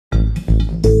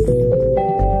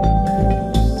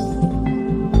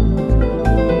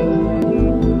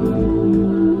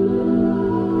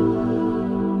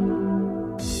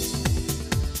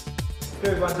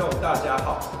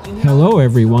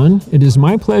everyone, it is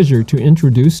my pleasure to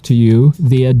introduce to you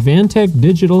the Advantech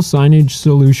digital signage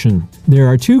solution. There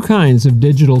are two kinds of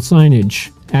digital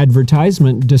signage: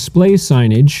 advertisement display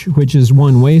signage, which is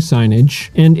one-way signage,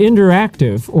 and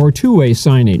interactive or two-way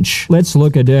signage. Let's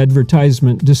look at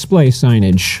advertisement display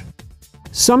signage.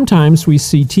 Sometimes we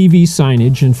see TV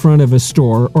signage in front of a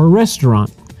store or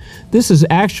restaurant. This is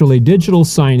actually digital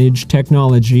signage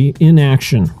technology in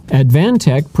action.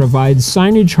 Advantech provides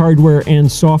signage hardware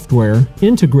and software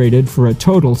integrated for a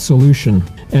total solution.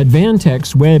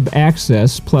 Advantech's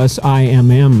WebAccess plus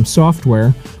IMM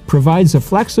software provides a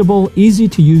flexible,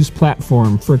 easy-to-use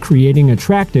platform for creating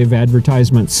attractive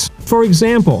advertisements. For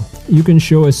example, you can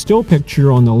show a still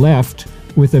picture on the left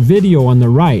with a video on the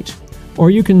right,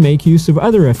 or you can make use of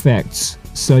other effects,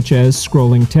 such as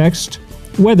scrolling text,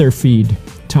 weather feed,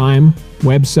 time,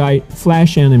 website,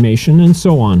 flash animation, and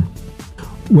so on.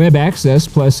 WebAccess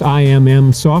plus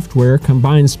IMM software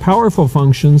combines powerful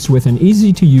functions with an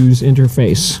easy-to-use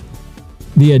interface.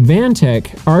 The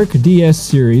Advantech ARC-DS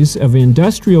series of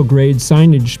industrial-grade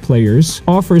signage players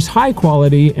offers high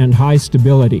quality and high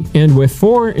stability, and with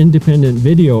 4 independent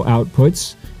video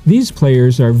outputs, these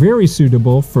players are very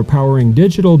suitable for powering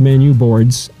digital menu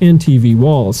boards and TV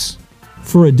walls.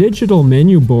 For a digital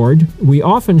menu board, we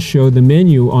often show the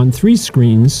menu on 3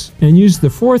 screens and use the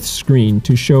 4th screen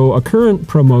to show a current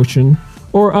promotion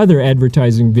or other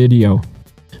advertising video.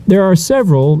 There are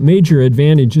several major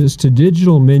advantages to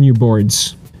digital menu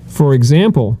boards. For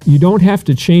example, you don't have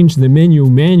to change the menu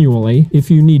manually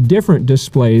if you need different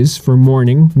displays for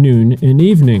morning, noon, and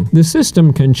evening. The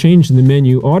system can change the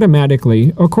menu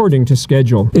automatically according to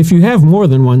schedule. If you have more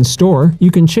than one store,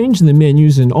 you can change the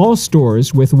menus in all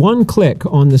stores with one click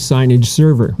on the signage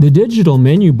server. The digital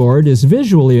menu board is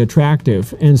visually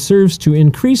attractive and serves to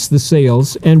increase the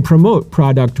sales and promote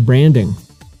product branding.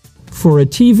 For a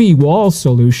TV wall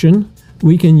solution,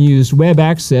 we can use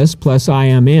WebAccess plus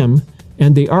IMM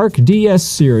and the ARC-DS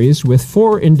series with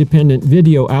 4 independent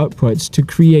video outputs to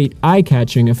create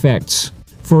eye-catching effects.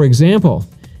 For example,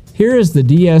 here is the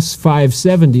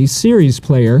DS570 series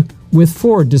player with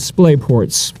 4 display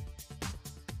ports.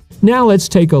 Now let's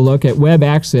take a look at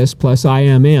WebAccess plus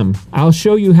IMM. I'll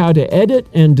show you how to edit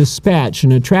and dispatch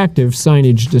an attractive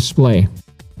signage display.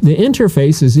 The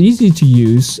interface is easy to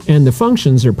use and the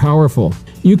functions are powerful.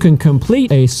 You can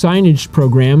complete a signage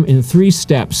program in 3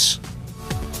 steps.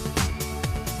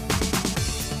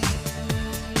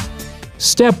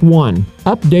 Step 1.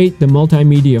 Update the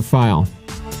multimedia file.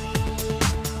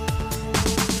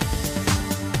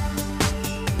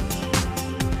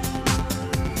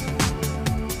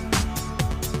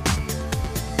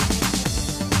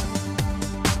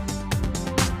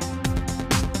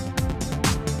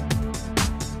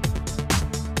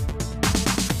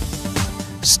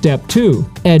 Step 2.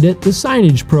 Edit the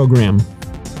signage program.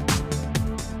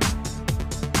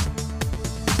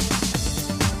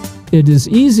 It is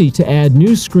easy to add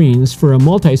new screens for a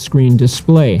multi-screen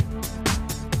display.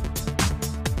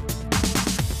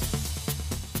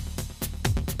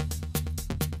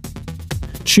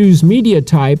 Choose media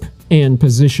type and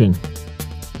position.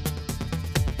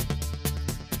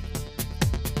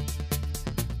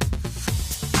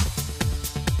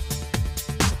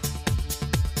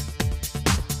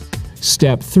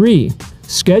 Step 3.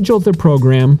 Schedule the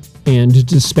program and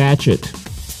dispatch it.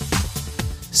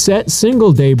 Set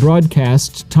single-day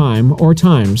broadcast time or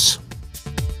times.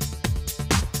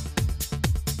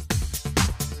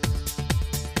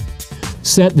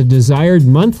 Set the desired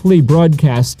monthly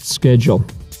broadcast schedule.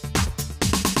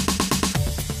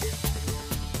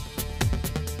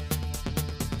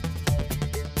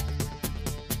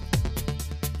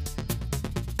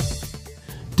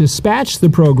 Dispatch the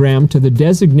program to the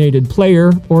designated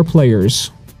player or players.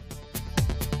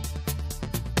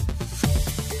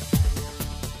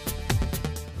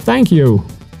 Thank you.